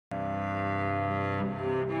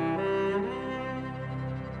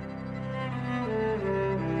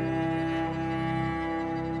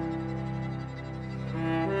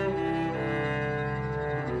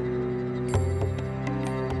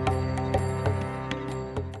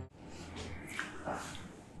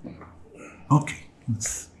Okay,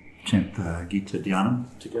 let's chant the Geeta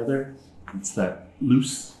Dhyanam together. It's that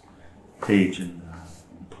loose page in the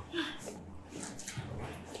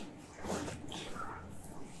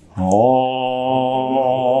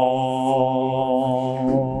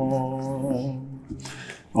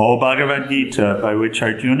O Bhagavad Gita, by which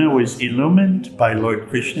Arjuna was illumined by Lord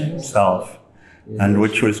Krishna himself, and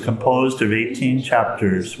which was composed of 18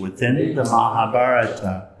 chapters within the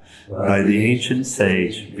Mahabharata by the ancient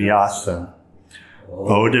sage Vyasa.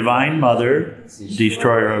 O Divine Mother,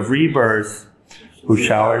 destroyer of rebirth, who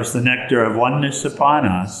showers the nectar of oneness upon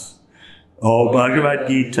us, O Bhagavad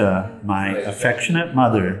Gita, my affectionate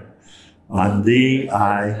mother, on thee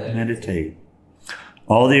I meditate.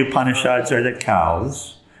 All the Upanishads are the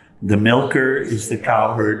cows. The milker is the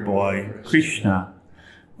cowherd boy, Krishna.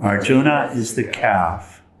 Arjuna is the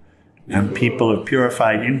calf, and people of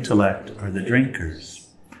purified intellect are the drinkers.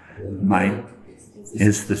 Mine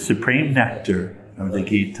is the supreme nectar of the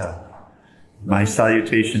Gita. My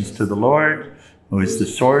salutations to the Lord, who is the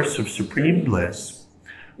source of supreme bliss,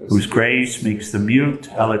 whose grace makes the mute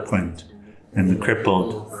eloquent and the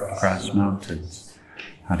crippled cross mountains.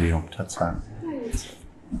 Hari Om Tat Sat.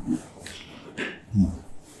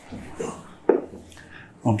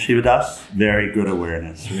 Om Shivadas, very good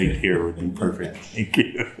awareness. Right here would be perfect. Thank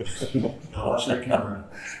you.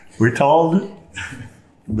 We're told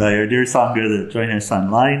by our dear Sangha that join us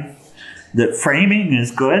online that framing is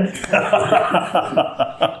good,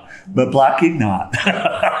 but blocking not.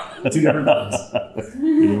 Two different things.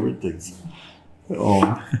 Two different things.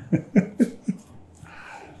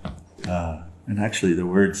 And actually the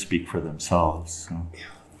words speak for themselves.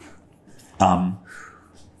 So.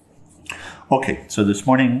 Okay, so this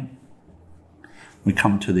morning we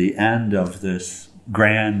come to the end of this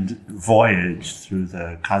grand voyage through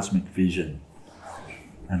the cosmic vision.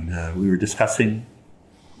 And we were discussing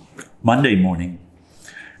Monday morning.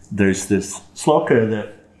 There's this sloka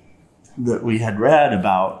that we had read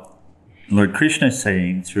about Lord Krishna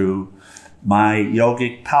saying, through my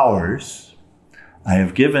yogic powers, I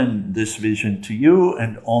have given this vision to you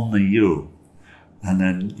and only you. And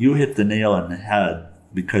then you hit the nail on the head,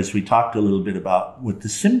 because we talked a little bit about what the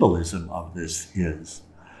symbolism of this is.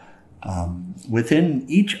 Within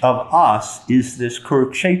each of us is this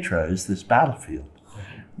Kurukshetra, is this battlefield.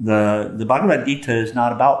 The Bhagavad Gita is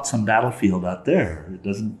not about some battlefield out there. It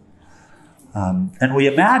doesn't. And we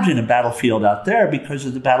imagine a battlefield out there because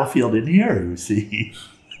of the battlefield in here, you see.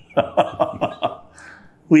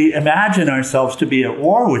 We imagine ourselves to be at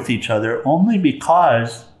war with each other only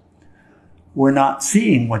because we're not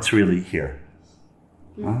seeing what's really here.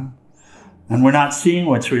 And we're not seeing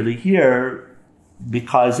what's really here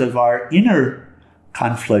because of our inner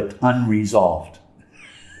conflict unresolved.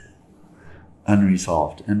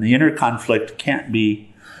 Unresolved. And the inner conflict can't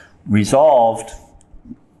be resolved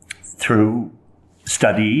through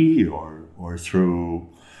study or through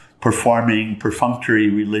performing perfunctory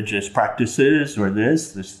religious practices or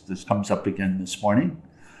this comes up again this morning.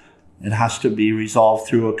 It has to be resolved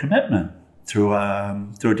through a commitment. Through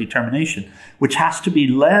a determination, which has to be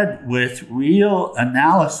led with real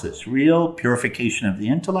analysis, real purification of the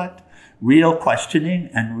intellect, real questioning,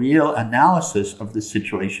 and real analysis of the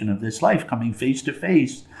situation of this life, coming face to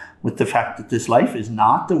face with the fact that this life is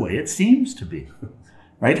not the way it seems to be.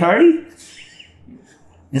 Right, Hari?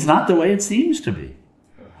 It's not the way it seems to be.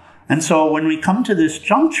 And so when we come to this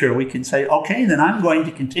juncture, we can say, okay, then I'm going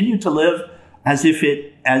to continue to live as if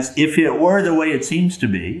it were the way it seems to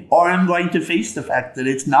be, or I'm going to face the fact that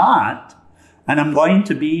it's not, and I'm going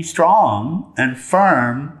to be strong and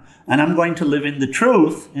firm, and I'm going to live in the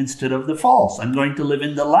truth instead of the false. I'm going to live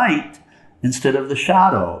in the light instead of the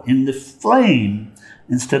shadow, in the flame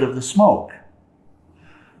instead of the smoke.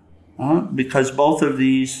 Because both of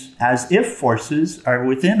these as-if forces are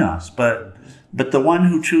within us, but the one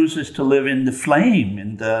who chooses to live in the flame,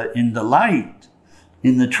 in the light,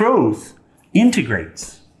 in the truth,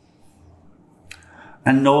 integrates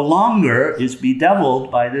and no longer is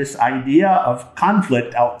bedeviled by this idea of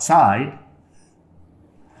conflict outside.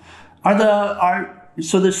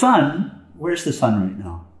 So the sun, where's the sun right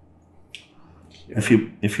now? Yeah.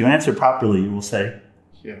 If you answer properly, you will say,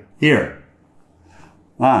 here.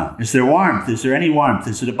 Is there warmth? Is there any warmth?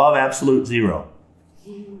 Is it above absolute zero?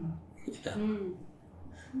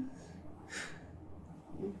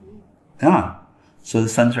 Yeah. So the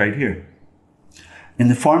sun's right here. In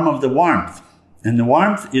the form of the warmth. And the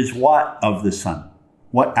warmth is what of the sun?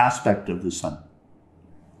 What aspect of the sun?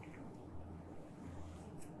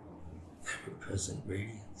 Ever-present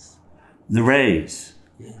radiance. The rays.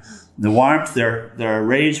 Yes. The warmth, there are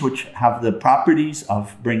rays which have the properties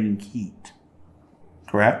of bringing heat.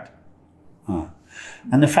 Correct?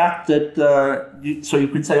 And the fact that, so you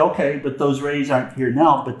can say, okay, but those rays aren't here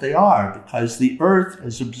now, but they are, because the earth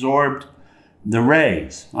has absorbed the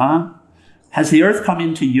rays. Has the earth come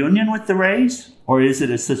into union with the rays, or is it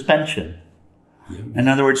a suspension? In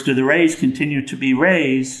other words, do the rays continue to be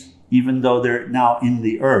rays, even though they're now in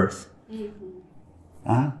the earth?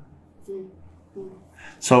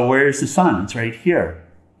 So where's the sun? It's right here.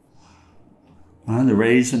 The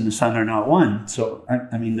rays and the sun are not one. So,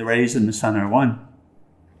 I mean, the rays and the sun are one.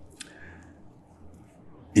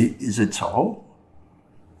 Is it so?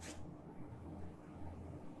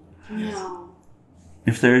 No.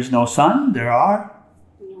 If there is no sun, there are?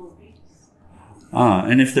 No rays.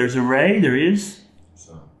 And if there's a ray, there is?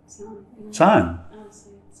 Sun.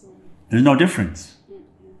 There's no difference.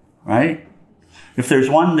 Right? If there's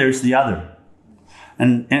one, there's the other.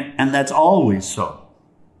 And that's always so.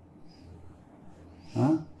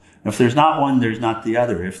 If there's not one, there's not the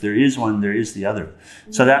other. If there is one, there is the other.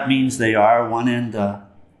 So that means they are one and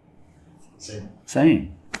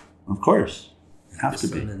same. Of course. Have to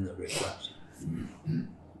be. And the reflection.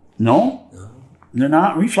 No, they're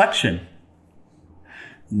not reflection.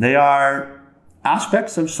 They are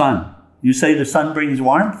aspects of sun. You say the sun brings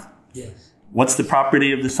warmth? Yes. What's the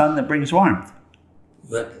property of the sun that brings warmth?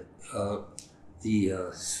 But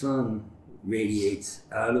the sun radiates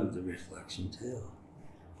out of the reflection too.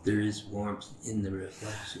 There is warmth in the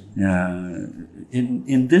reflection. Yeah.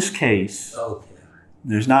 In this case,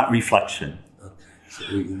 there's not reflection. Okay. So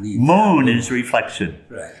we leave Moon is reflection.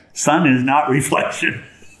 Right. Sun is not reflection.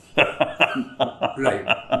 Right.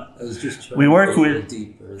 I was just trying We work to go with.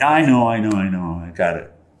 deeper. I know. I got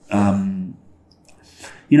it.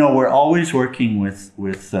 We're always working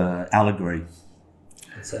with allegory.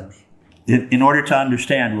 What's that mean? In order to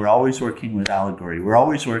understand, we're always working with allegory. We're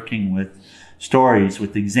always working with stories,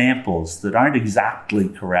 with examples that aren't exactly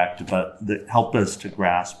correct, but that help us to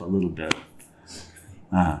grasp a little bit.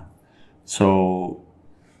 So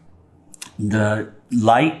the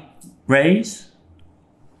light rays,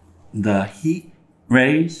 the heat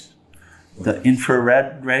rays, the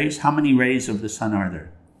infrared rays, how many rays of the sun are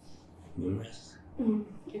there? Numerous.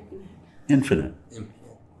 Infinite.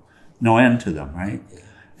 Infinite. No end to them, right? Yeah.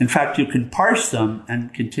 In fact, you can parse them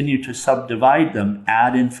and continue to subdivide them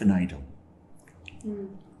ad infinitum.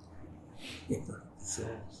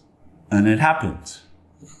 And it happens.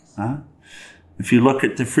 If you look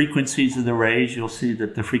at the frequencies of the rays, you'll see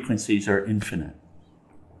that the frequencies are infinite.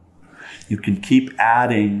 You can keep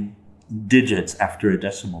adding digits after a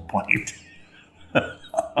decimal point.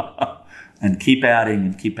 And keep adding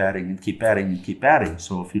and keep adding and keep adding and keep adding.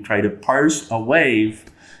 So if you try to parse a wave,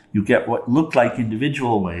 you get what look like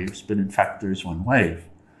individual waves, but in fact there's one wave.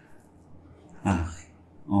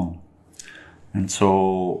 And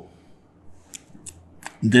so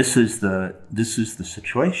this is the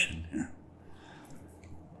situation here.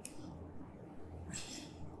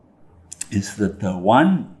 Is that the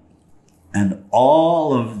one and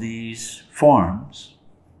all of these forms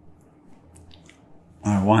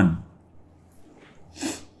are one.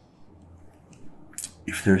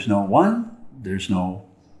 If there's no one, there's no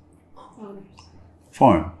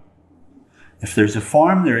form. If there's a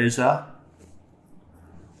form, there is a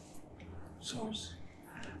Source.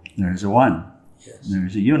 There is a one. Yes. There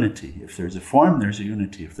is a unity. If there's a form, there's a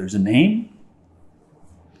unity. If there's a name,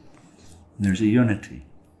 there's a unity.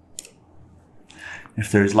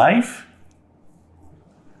 If there's life,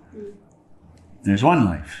 there's one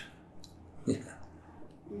life. Yeah.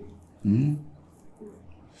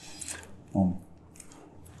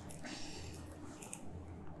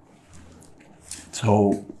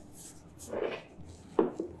 So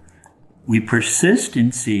we persist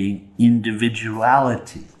in seeing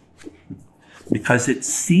individuality because it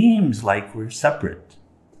seems like we're separate.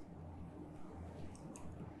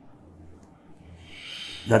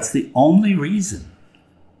 That's the only reason.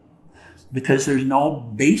 Because there's no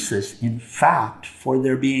basis, in fact, for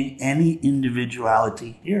there being any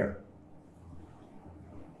individuality here.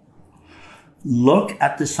 Look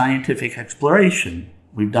at the scientific exploration.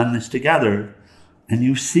 We've done this together, and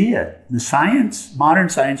you see it. The science, modern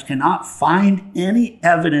science, cannot find any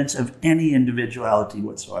evidence of any individuality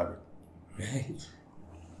whatsoever. Right.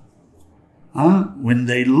 When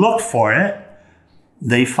they look for it,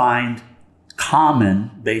 they find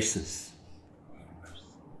common basis.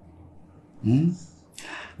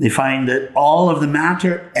 They find that all of the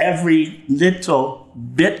matter, every little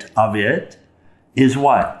bit of it, is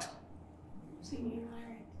what?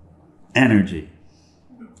 Energy.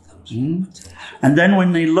 And then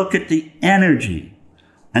when they look at the energy,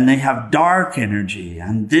 and they have dark energy,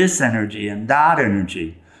 and this energy, and that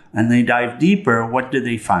energy, and they dive deeper, what do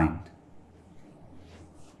they find?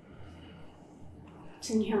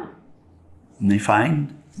 Yeah. And they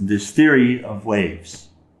find this theory of waves.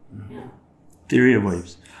 Yeah. Theory of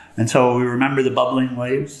waves. And so we remember the bubbling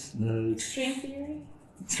waves? The String theory?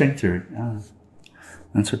 string theory, yeah.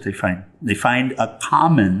 That's what they find. They find a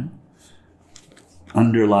common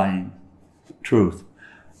underlying truth.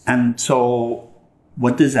 And so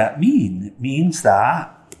what does that mean? It means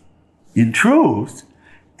that in truth,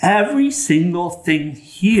 every single thing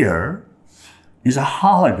here is a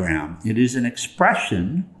hologram. It is an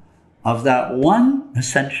expression of that one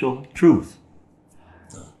essential truth.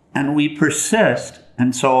 And we persist.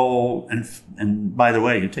 And so, and by the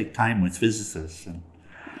way, you take time with physicists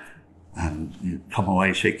and you come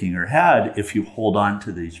away shaking your head if you hold on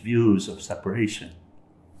to these views of separation.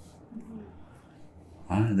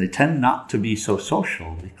 They tend not to be so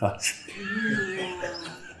social because,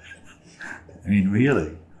 I mean,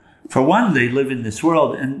 really. For one, they live in this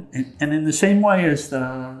world, and in the same way as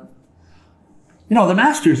the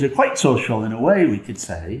masters are quite social in a way, we could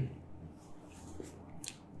say.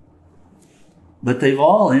 But they've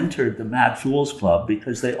all entered the Mad Fools Club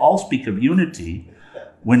because they all speak of unity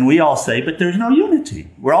when we all say, but there's no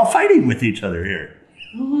unity. We're all fighting with each other here.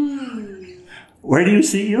 Where do you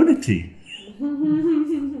see unity?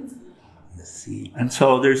 And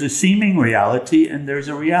so there's a seeming reality and there's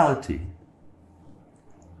a reality.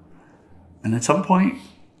 And at some point,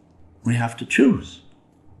 we have to choose.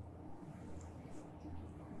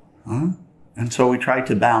 And so we try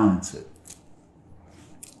to balance it.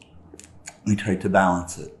 We try to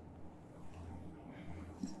balance it.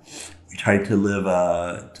 We try to live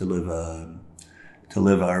our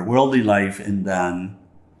worldly life and then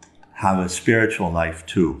have a spiritual life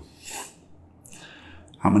too.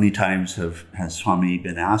 How many times has Swami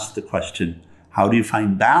been asked the question, how do you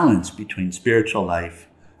find balance between spiritual life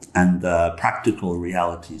and the practical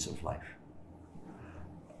realities of life?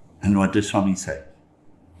 And what does Swami say?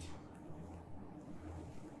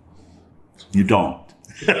 You don't.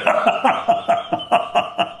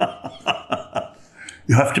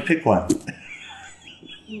 You have to pick one.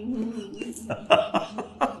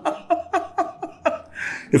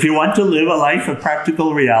 If you want to live a life of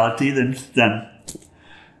practical reality, then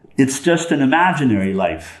it's just an imaginary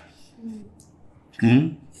life.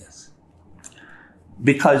 Yes.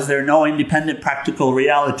 Because there are no independent practical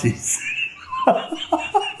realities.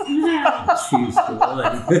 Choose the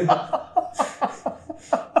one.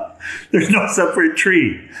 There's no separate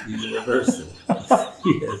tree. Universal.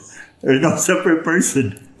 Yes. There's no separate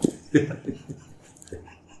person.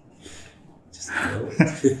 Just know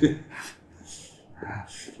it.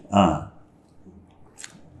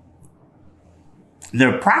 There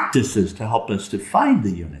are practices to help us to find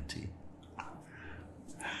the unity.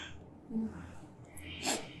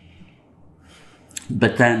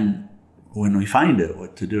 But then, when we find it,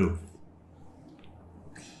 what to do?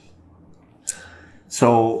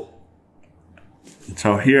 So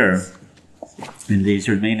here, in these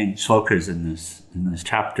remaining slokas in this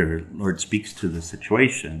chapter, Lord speaks to the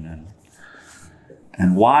situation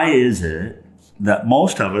and why is it that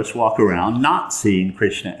most of us walk around not seeing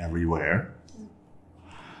Krishna everywhere?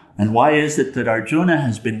 And why is it that Arjuna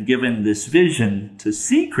has been given this vision to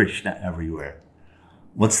see Krishna everywhere?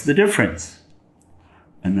 What's the difference?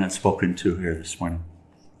 And that's spoken to here this morning.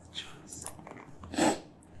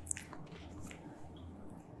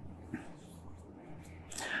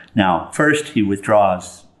 Now, first he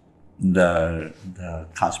withdraws the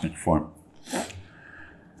cosmic form.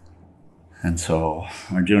 And so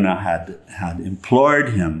Arjuna had implored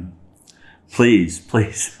him, please,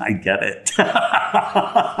 I get it.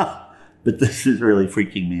 But this is really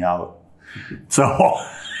freaking me out. So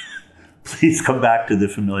please come back to the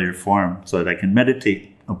familiar form so that I can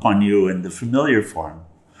meditate upon you in the familiar form.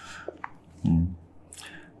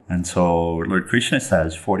 And so Lord Krishna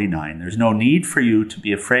says, 49, there's no need for you to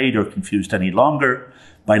be afraid or confused any longer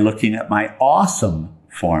by looking at my awesome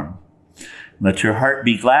form. Let your heart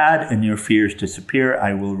be glad and your fears disappear.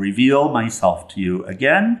 I will reveal myself to you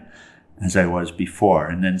again as I was before.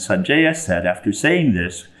 And then Sanjaya said, after saying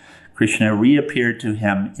this, Krishna reappeared to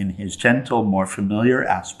him in his gentle, more familiar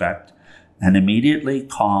aspect and immediately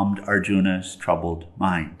calmed Arjuna's troubled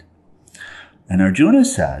mind. And Arjuna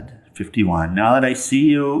said, 51, now that I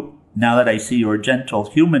see your gentle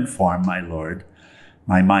human form, my Lord,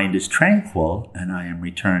 my mind is tranquil and I am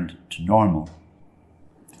returned to normal.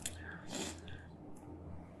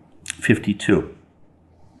 52.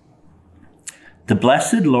 The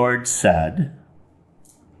Blessed Lord said,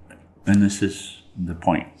 and this is the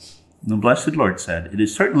point, the Blessed Lord said, it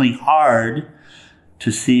is certainly hard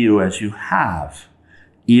to see you as you have.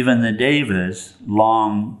 Even the Devas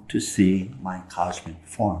long to see my cosmic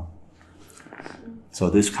form. So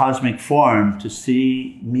this cosmic form, to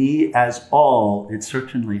see me as all, it's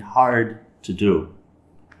certainly hard to do.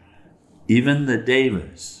 Even the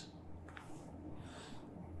devas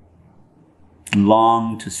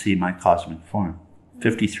long to see my cosmic form.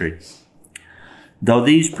 53. Though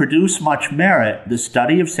these produce much merit, the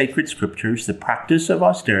study of sacred scriptures, the practice of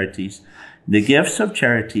austerities, the gifts of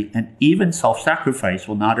charity, and even self-sacrifice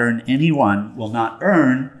will not earn anyone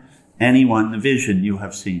the vision you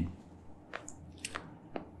have seen.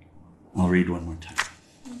 I'll read one more time.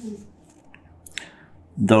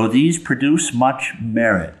 Though these produce much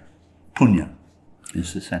merit, punya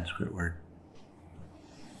is the Sanskrit word.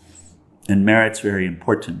 And merit's very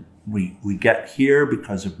important. We get here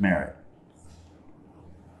because of merit.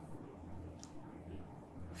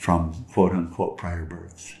 From quote-unquote prior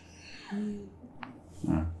births.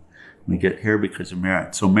 We get here because of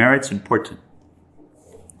merit. So merit's important.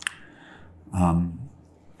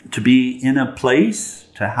 To be in a place,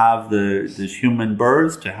 to have this human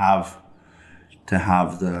birth, to have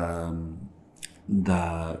the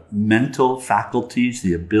mental faculties,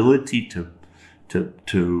 the ability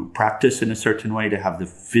to practice in a certain way, to have the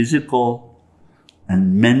physical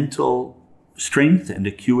and mental strength and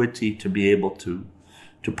acuity to be able to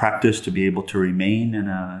practice, to be able to remain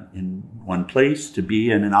in one place, to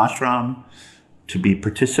be in an ashram, to be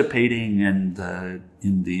participating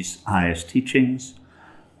in these highest teachings,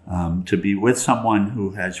 to be with someone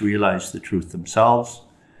who has realized the truth themselves.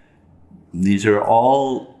 These are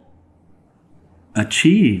all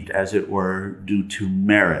achieved, as it were, due to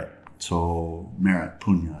merit. So merit,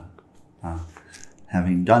 punya,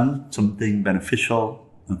 having done something beneficial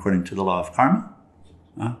according to the law of karma.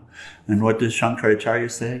 And what does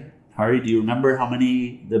Shankaracharya say? Hari, do you remember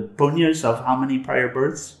the punyas of how many prior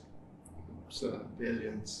births? So,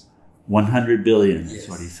 billions. 100 billion is Yes.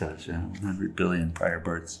 what he says. Yeah, 100 billion prior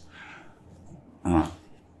births.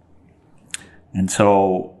 And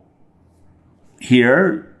so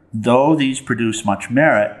here, though these produce much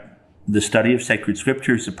merit, the study of sacred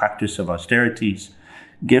scriptures, the practice of austerities,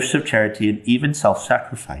 gifts of charity, and even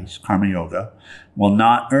self-sacrifice, karma yoga, will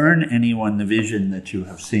not earn anyone the vision that you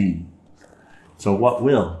have seen. So what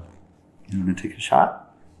will? You want to take a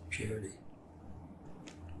shot? Charity.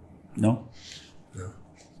 No? No.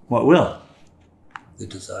 What will? The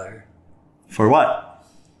desire. For what?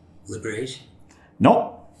 Liberation.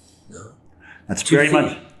 Nope. No. That's To very see.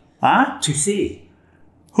 much. Huh? To see.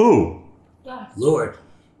 Who? God. Lord.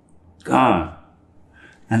 God.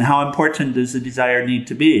 And how important does the desire need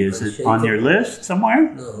to be? Is it on your list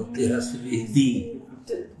somewhere? No, it has to be the.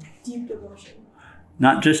 Deep devotion.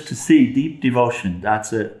 Not just to see, deep devotion.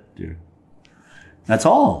 That's it, dear. That's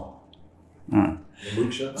all.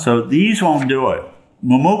 Moksha. So these won't do it.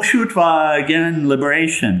 Mumukshutva, again,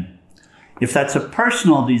 liberation. If that's a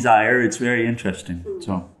personal desire, it's very interesting.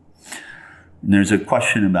 So and there's a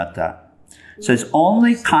question about that. It says,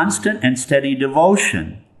 only constant and steady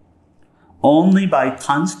devotion, only by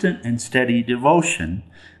constant and steady devotion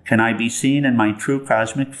can I be seen in my true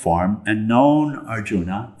cosmic form and known,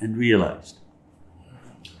 Arjuna, and realized.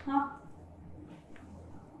 Huh?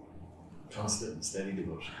 Constant and steady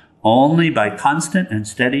devotion. Only by constant and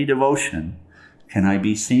steady devotion can I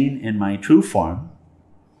be seen in my true form.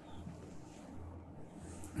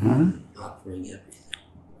 Offering everything.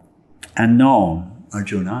 And known,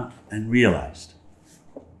 Arjuna, and realized.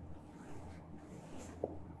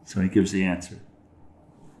 So he gives the answer.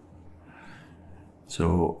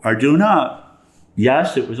 So Arjuna,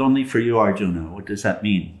 yes, it was only for you, Arjuna. What does that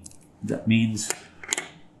mean? That means,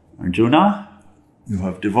 Arjuna, you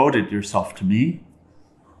have devoted yourself to me,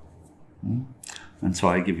 and so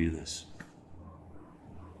I give you this.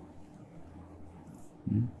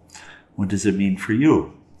 What does it mean for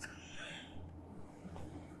you?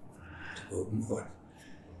 Devote more.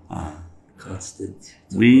 Constant.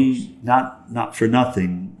 We, not for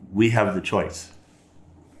nothing, we have the choice.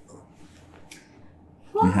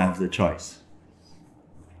 We have the choice.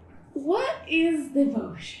 What is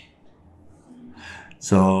devotion?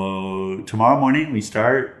 So tomorrow morning we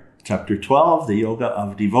start chapter 12, the yoga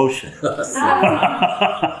of devotion.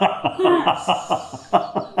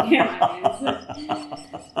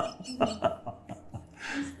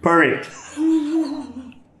 Perfect.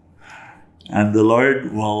 And the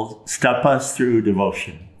Lord will step us through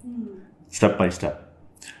devotion, step by step.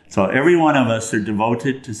 So every one of us are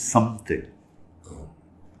devoted to something.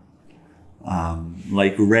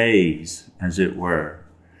 Like rays, as it were.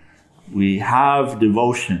 We have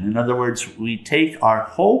devotion. In other words, we take our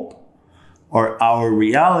hope or our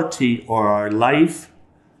reality or our life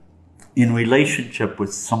in relationship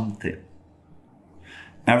with something.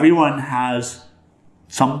 Everyone has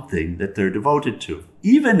something that they're devoted to.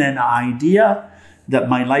 Even an idea that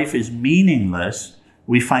my life is meaningless,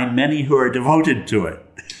 we find many who are devoted to it.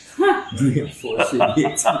 Reinforcing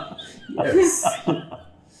it. Yes.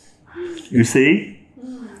 You see?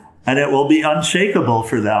 And it will be unshakable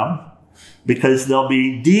for them because they'll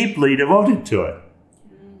be deeply devoted to it.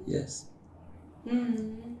 Yes.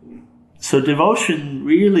 So devotion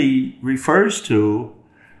really refers to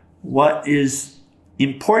what is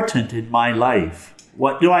important in my life.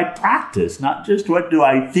 What do I practice? Not just what do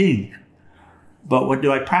I think, but what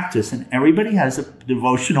do I practice? And everybody has a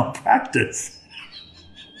devotional practice.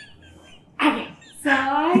 Okay, so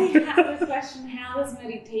I have a question. How does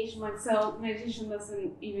meditation work? So meditation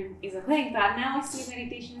doesn't even is a thing, but now I see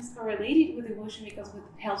meditation is correlated with devotion because it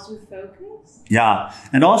helps with focus. Yeah,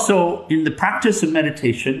 and also in the practice of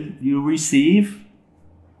meditation, you receive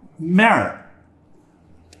merit.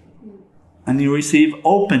 And you receive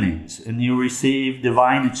openings, and you receive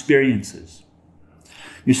divine experiences.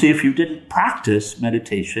 You see, if you didn't practice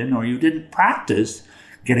meditation, or you didn't practice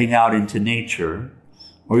getting out into nature,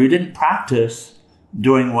 or you didn't practice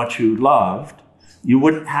doing what you loved, you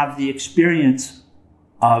wouldn't have the experience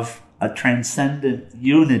of a transcendent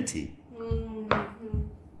unity.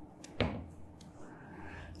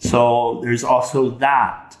 So there's also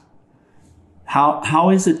that. How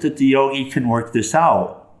is it that the yogi can work this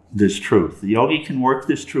out? This truth. The yogi can work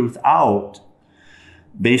this truth out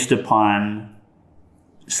based upon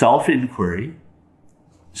self-inquiry,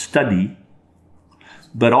 study,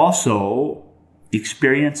 but also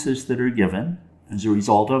experiences that are given as a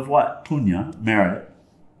result of what? Punya, merit.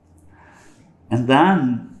 And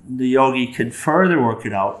then the yogi can further work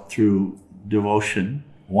it out through devotion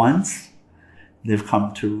once they've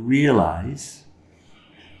come to realize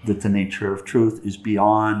that the nature of truth is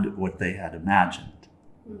beyond what they had imagined.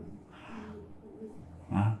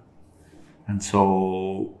 And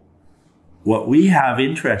so what we have,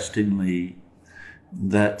 interestingly,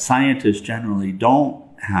 that scientists generally don't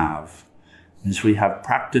have, is we have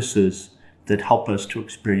practices that help us to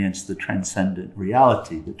experience the transcendent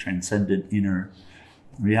reality, the transcendent inner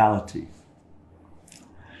reality.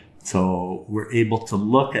 So we're able to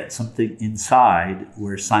look at something inside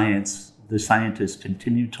where the scientists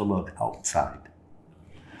continue to look outside.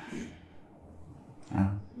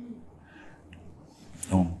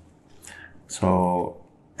 So,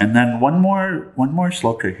 and then one more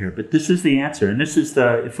shloka here, but this is the answer. And this is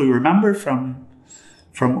if we remember from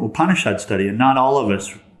Upanishad study, and not all of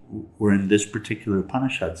us were in this particular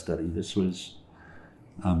Upanishad study. This was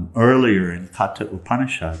earlier in Katha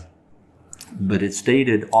Upanishad, but it's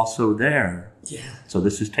stated also there. Yeah. So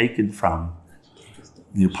this is taken from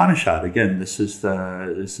the Upanishad. Again, this is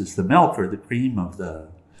the milk or the cream of the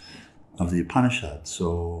Upanishad.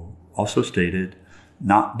 So also stated,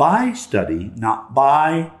 not by study, not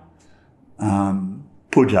by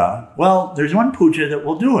puja. Well, there's one puja that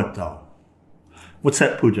will do it, though. What's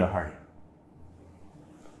that puja, Hari?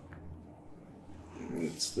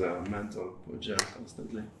 It's the mental puja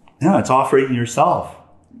constantly. Yeah, it's offering yourself.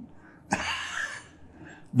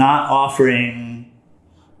 Not offering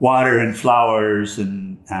water and flowers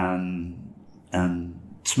and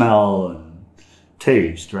smell and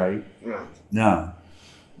taste, right? Right. Yeah.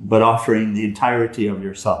 But offering the entirety of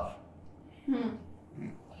yourself.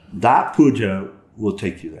 That puja will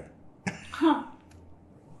take you there.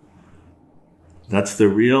 That's the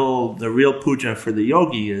real puja for the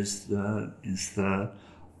yogi is the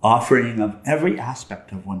offering of every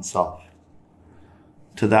aspect of oneself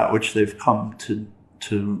to that which they've come to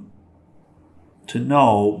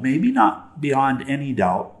know, maybe not beyond any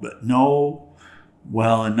doubt, but know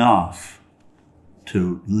well enough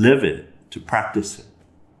to live it, to practice it.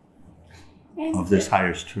 Of this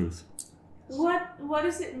highest truth. What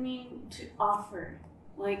does it mean to offer?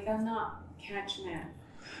 Like, I'm not catching that.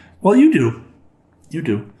 Well, you do.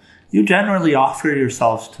 You generally offer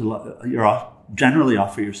yourselves to love. Generally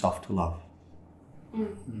offer yourself to love.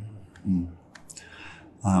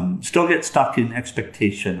 Still get stuck in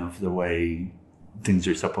expectation of the way things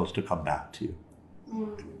are supposed to come back to you,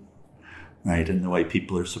 right? And the way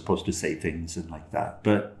people are supposed to say things and like that.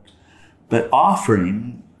 But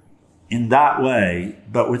offering in that way,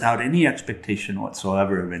 but without any expectation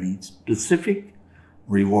whatsoever of any specific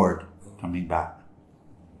reward coming back.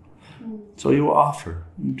 So you offer,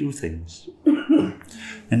 you do things.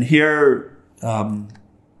 And here,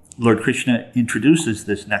 Lord Krishna introduces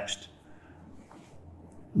this next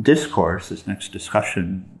discourse, this next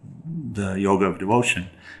discussion, the yoga of devotion,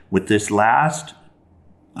 with this last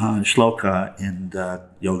shloka in the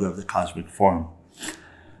yoga of the cosmic form.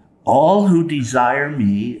 All who desire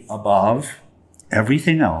me above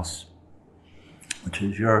everything else which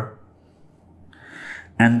is your,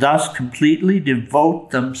 and thus completely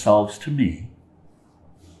devote themselves to me.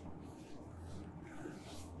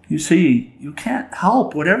 You see, you can't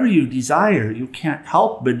help whatever you desire. You can't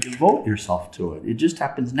help but devote yourself to it. It just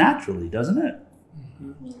happens naturally, doesn't it?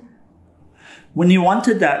 Mm-hmm. When you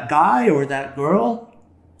wanted that guy or that girl,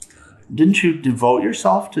 didn't you devote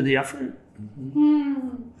yourself to the effort?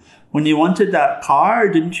 Mm-hmm. When you wanted that car,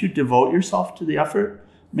 didn't you devote yourself to the effort?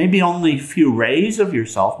 Maybe only a few rays of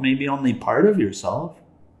yourself, maybe only part of yourself.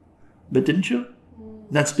 But didn't you?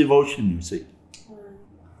 That's devotion, you see.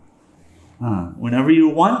 Whenever you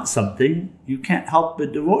want something, you can't help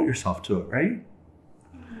but devote yourself to it, right?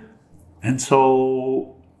 And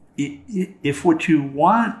so, if what you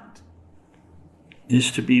want is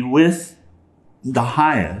to be with the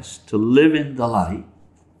highest, to live in the light,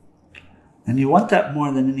 and you want that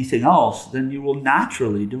more than anything else, then you will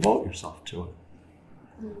naturally devote yourself to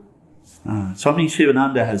it. Swami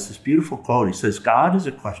Shivananda has this beautiful quote. He says, God is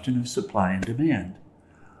a question of supply and demand.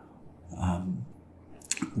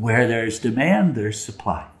 Where there's demand, there's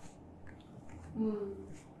supply.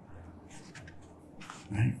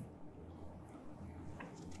 Right?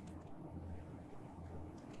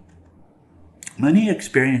 Many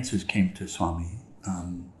experiences came to Swami,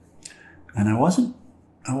 and I wasn't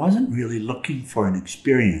really looking for an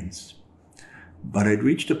experience, but I'd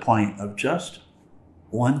reached a point of just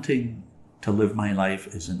wanting to live my life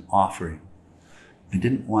as an offering. I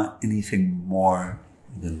didn't want anything more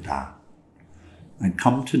than that. I'd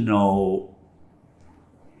come to know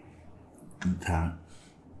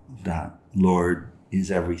that Lord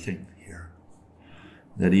is everything here.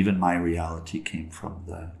 That even my reality came from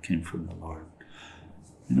the Lord.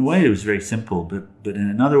 In a way, it was very simple, but in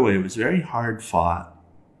another way, it was very hard fought.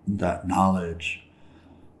 That knowledge,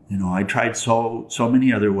 I tried so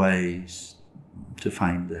many other ways to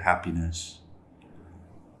find the happiness.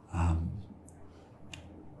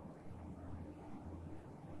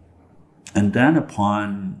 And then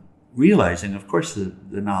upon realizing, of course,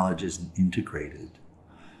 the knowledge isn't integrated.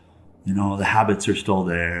 The habits are still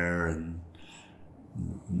there, and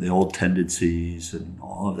the old tendencies and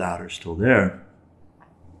all of that are still there.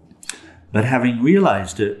 But having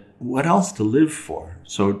realized it, what else to live for?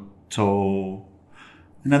 So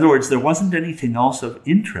in other words, there wasn't anything else of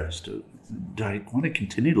interest. Do I want to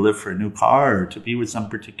continue to live for a new car, or to be with some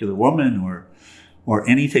particular woman, or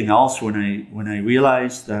anything else? When I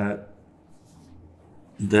realized that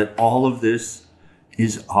all of this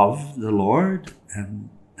is of the Lord, and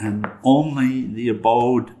only the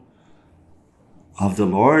abode of the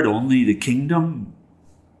Lord, only the kingdom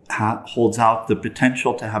holds out the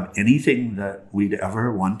potential to have anything that we'd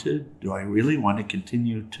ever wanted. Do I really want to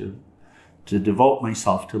continue to devote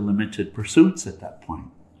myself to limited pursuits at that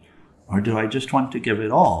point? Or do I just want to give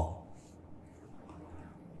it all?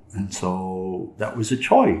 And so that was a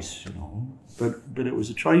choice, but it was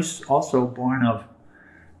a choice also born of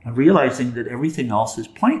realizing that everything else is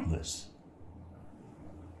pointless.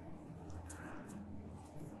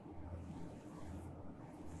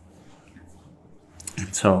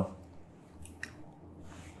 And so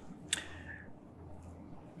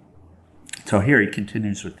here he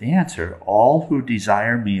continues with the answer. All who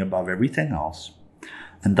desire me above everything else,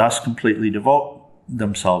 and thus completely devote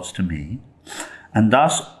themselves to me, and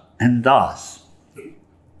thus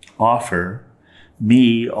offer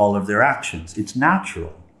me all of their actions. It's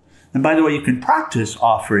natural. And by the way, you can practice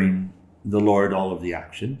offering the Lord all of the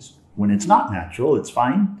actions. When it's not natural, it's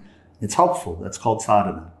fine. It's helpful. That's called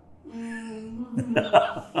sadhana.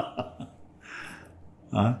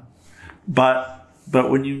 But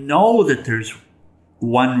when you know that there's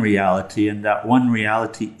one reality, and that one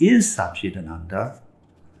reality is Satchidananda,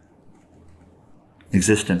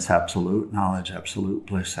 existence absolute, knowledge absolute,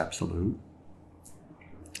 bliss absolute,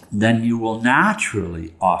 then you will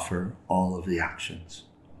naturally offer all of the actions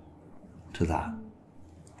to that.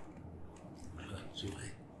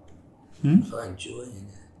 Find joy in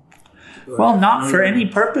it. Well, not for any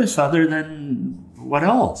purpose other than what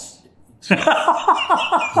else?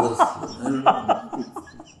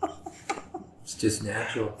 It's just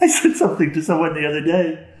natural. I said something to someone the other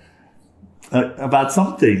day about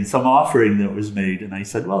some offering that was made, and I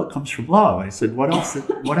said, well, it comes from love. I said, what else?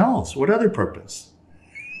 What else? What other purpose?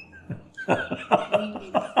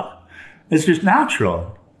 It's just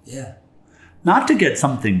natural. Yeah. Not to get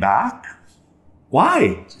something back.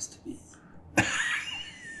 Why? Just to be.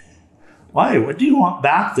 Why? What do you want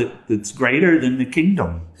back that's greater than the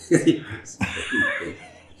kingdom?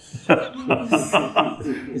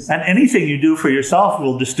 And anything you do for yourself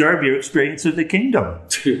will disturb your experience of the kingdom.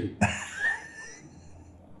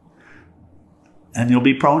 And you'll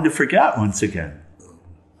be prone to forget once again.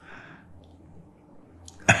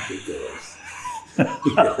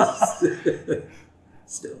 Yes.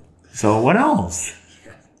 Still. So what else?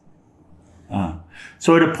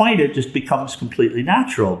 So at a point it just becomes completely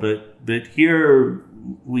natural, but here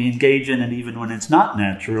we engage in it even when it's not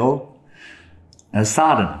natural as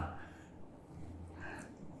sadhana.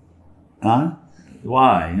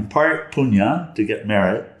 Why? In part punya, to get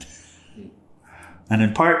merit, and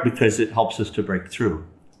in part because it helps us to break through.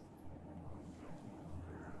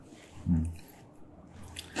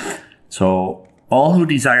 So, all who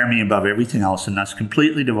desire me above everything else and thus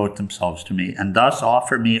completely devote themselves to me and thus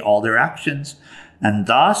offer me all their actions and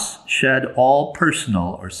thus shed all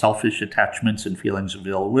personal or selfish attachments and feelings of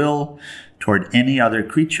ill will toward any other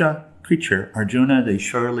creature, Arjuna, they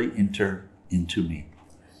surely enter into me.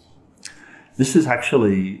 This is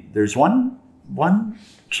actually, there's one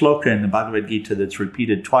shloka in the Bhagavad Gita that's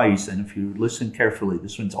repeated twice, and if you listen carefully,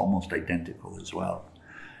 this one's almost identical as well.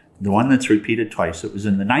 The one that's repeated twice, it was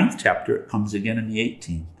in the 9th chapter, it comes again in the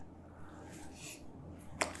 18th.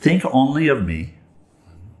 Think only of me.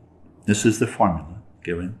 This is the formula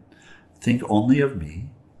given. Think only of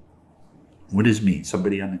me. What is me?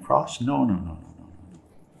 Somebody on the cross? No.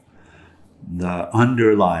 The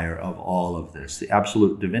underlier of all of this, the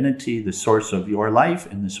absolute divinity, the source of your life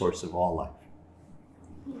and the source of all life.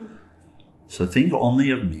 So think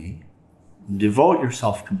only of me, devote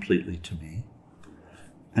yourself completely to me,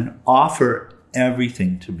 and offer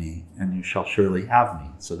everything to me, and you shall surely have me.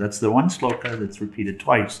 So that's the one sloka that's repeated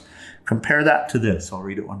twice. Compare that to this. I'll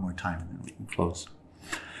read it one more time and then we can close.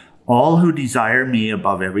 All who desire me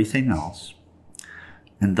above everything else,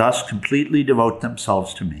 and thus completely devote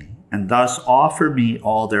themselves to me, and thus offer me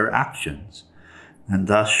all their actions, and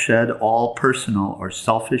thus shed all personal or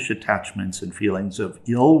selfish attachments and feelings of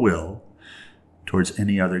ill will towards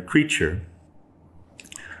any other creature,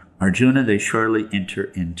 Arjuna, they surely enter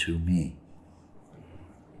into me.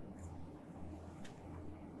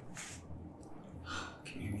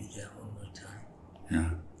 Can you read that one more time?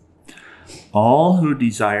 Yeah. All who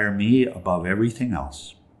desire me above everything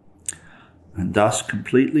else, and thus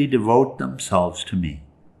completely devote themselves to me,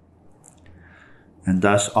 and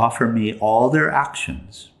thus offer me all their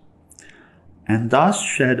actions, and thus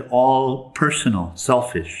shed all personal,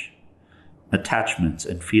 selfish attachments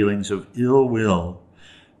and feelings of ill will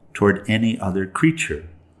toward any other creature,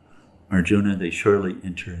 Arjuna, they surely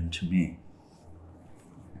enter into me.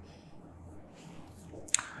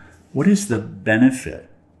 What is the benefit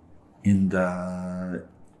in the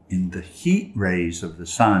heat rays of the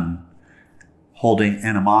sun holding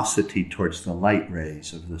animosity towards the light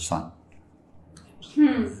rays of the sun?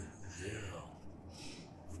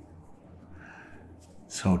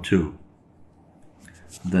 So too,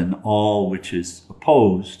 then all which is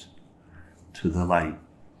opposed to the light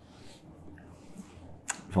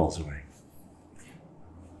falls away.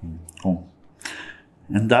 Oh.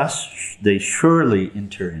 And thus they surely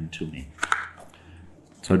enter into me.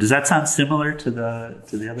 So does that sound similar to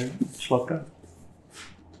the other shloka?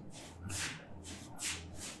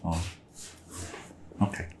 Oh.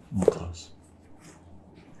 Okay, we'll close.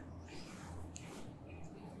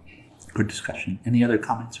 Good discussion. Any other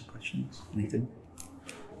comments or questions? Anything?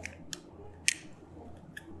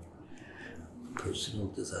 Personal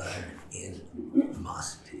desire and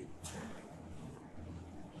animosity.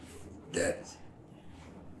 That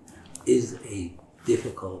is a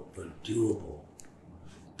difficult but doable,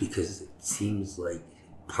 because it seems like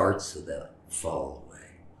parts of that fall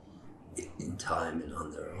away in time and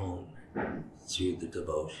on their own through the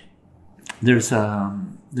devotion. There's a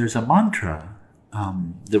mantra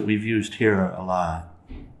that we've used here a lot,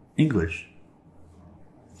 English.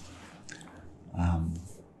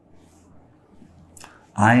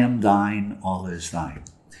 I am thine, all is thine.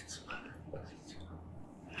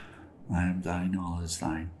 I am thine, all is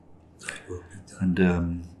thine. And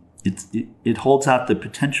it holds out the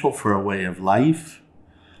potential for a way of life,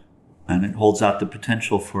 and it holds out the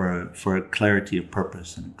potential for a clarity of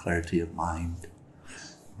purpose and a clarity of mind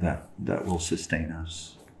that will sustain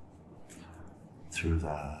us through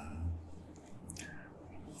the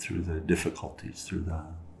difficulties, through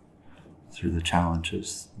the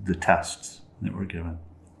challenges, the tests that we're given.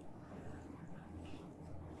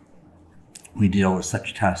 We deal with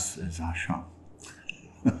such tests as ashram.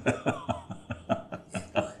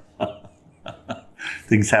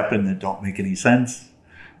 Things happen that don't make any sense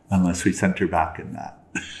unless we center back in that.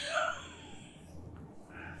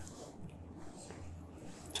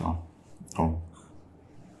 So,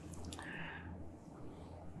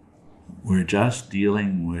 we're just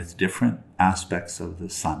dealing with different aspects of the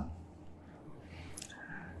sun,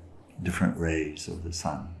 different rays of the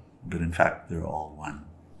sun, but in fact they're all one.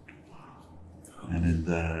 And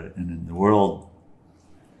in the world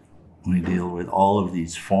We deal with all of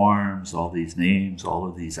these forms, all these names, all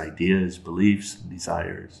of these ideas, beliefs, and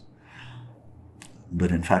desires.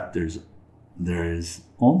 But in fact, there is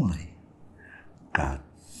only God.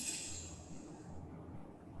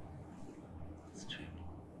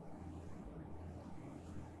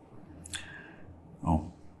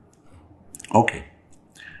 Oh, okay.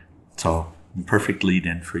 So, perfect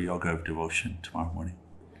lead-in for yoga of devotion tomorrow morning.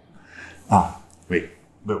 Wait,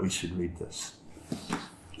 but we should read this.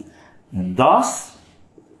 And thus,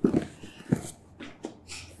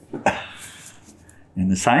 in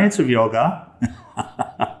the science of yoga,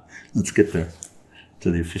 let's get there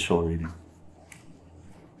to the official reading.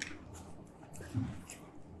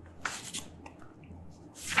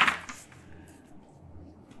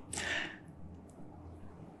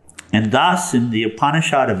 And thus, in the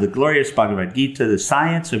Upanishad of the glorious Bhagavad Gita, the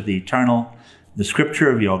science of the eternal, the scripture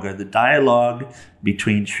of yoga, the dialogue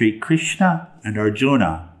between Sri Krishna and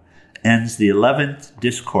Arjuna, ends the 11th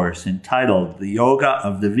discourse entitled The Yoga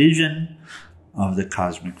of the Vision of the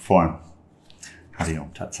Cosmic Form. Hari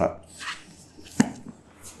Om Tat Sat.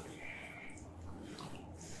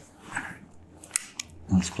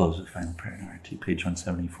 Let's close with final prayer in RT, page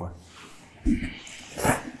 174.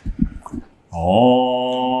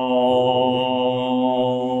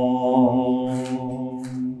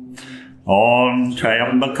 Om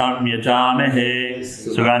Trayambakam Yajamahe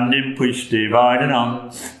Sugandim Pushti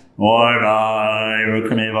Vardhanam Orvai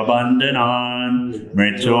Rukameva Bandhanan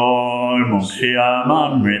Mritor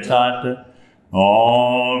Mukshiyamam Mritat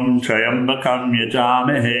Om Trayambakam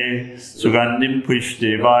Yajamahe Sugandim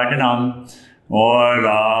Pushti Vardhanam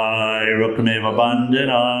Orvai Rukameva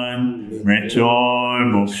Bandhanan Mritor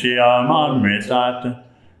Mukshiyamam Mritat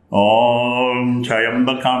Om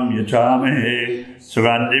Trayambakam Yajamahe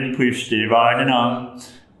Sugandim Pushti Vardhanam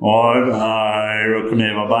Orvai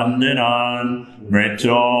Rukameva Bandhanan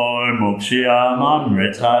Mritor Mukshiyamam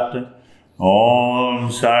Mritat Om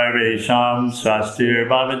Sarvesham Swastir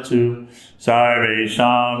Bhavatu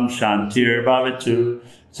Sarvesham Shantir Bhavatu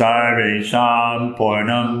Sarvesham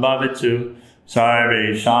Purnam Bhavatu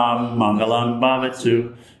Sarvesham Mangalam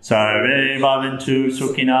Bhavatu Sarve Bhavantu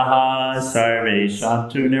Sukhinaha Sarve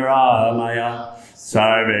Shantu Niramaya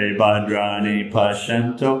Sarve Bhadrani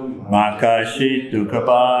Pashanto Makashi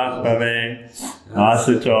Dukhabhak Bhave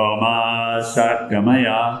Asuto Ma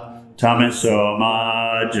Satgamaya Tamaso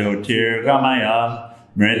Ma Jyotirgamaya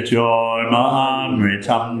Mrityor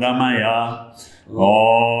Mahamritam Gamaya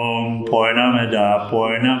Om Purnamada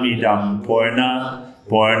Purnamidam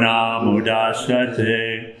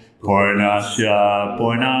Purnamudashyate Purnasya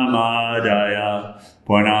Purnamadaya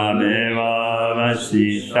Purnameva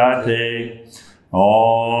Vasishate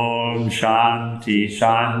Om Shanti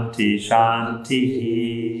Shanti Shanti.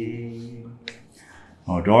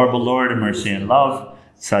 O adorable Lord of mercy and love,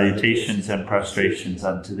 salutations and prostrations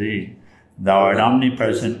unto thee. Thou art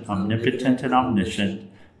omnipresent, omnipotent, and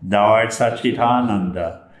omniscient. Thou art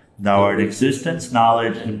Satchidananda. Thou art existence,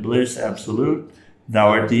 knowledge, and bliss absolute. Thou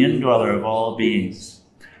art the indweller of all beings.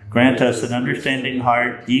 Grant us an understanding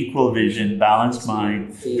heart, equal vision, balanced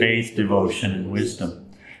mind, faith, devotion, and wisdom.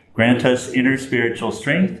 Grant us inner spiritual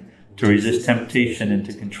strength to resist temptation and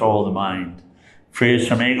to control the mind. Free us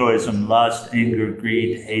from egoism, lust, anger,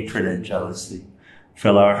 greed, hatred, and jealousy.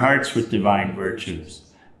 Fill our hearts with divine virtues.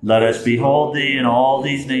 Let us behold thee in all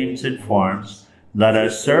these names and forms. Let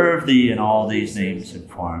us serve thee in all these names and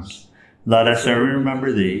forms. Let us ever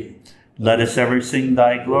remember thee. Let us ever sing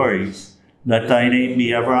thy glories. Let thy name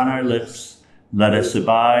be ever on our lips. Let us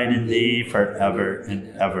abide in thee forever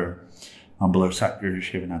and ever. Humble our Satguru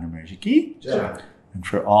Shivananda Maharaj Ki. And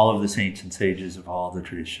for all of the saints and sages of all the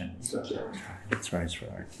traditions. Let's rise for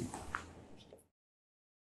our Geeta.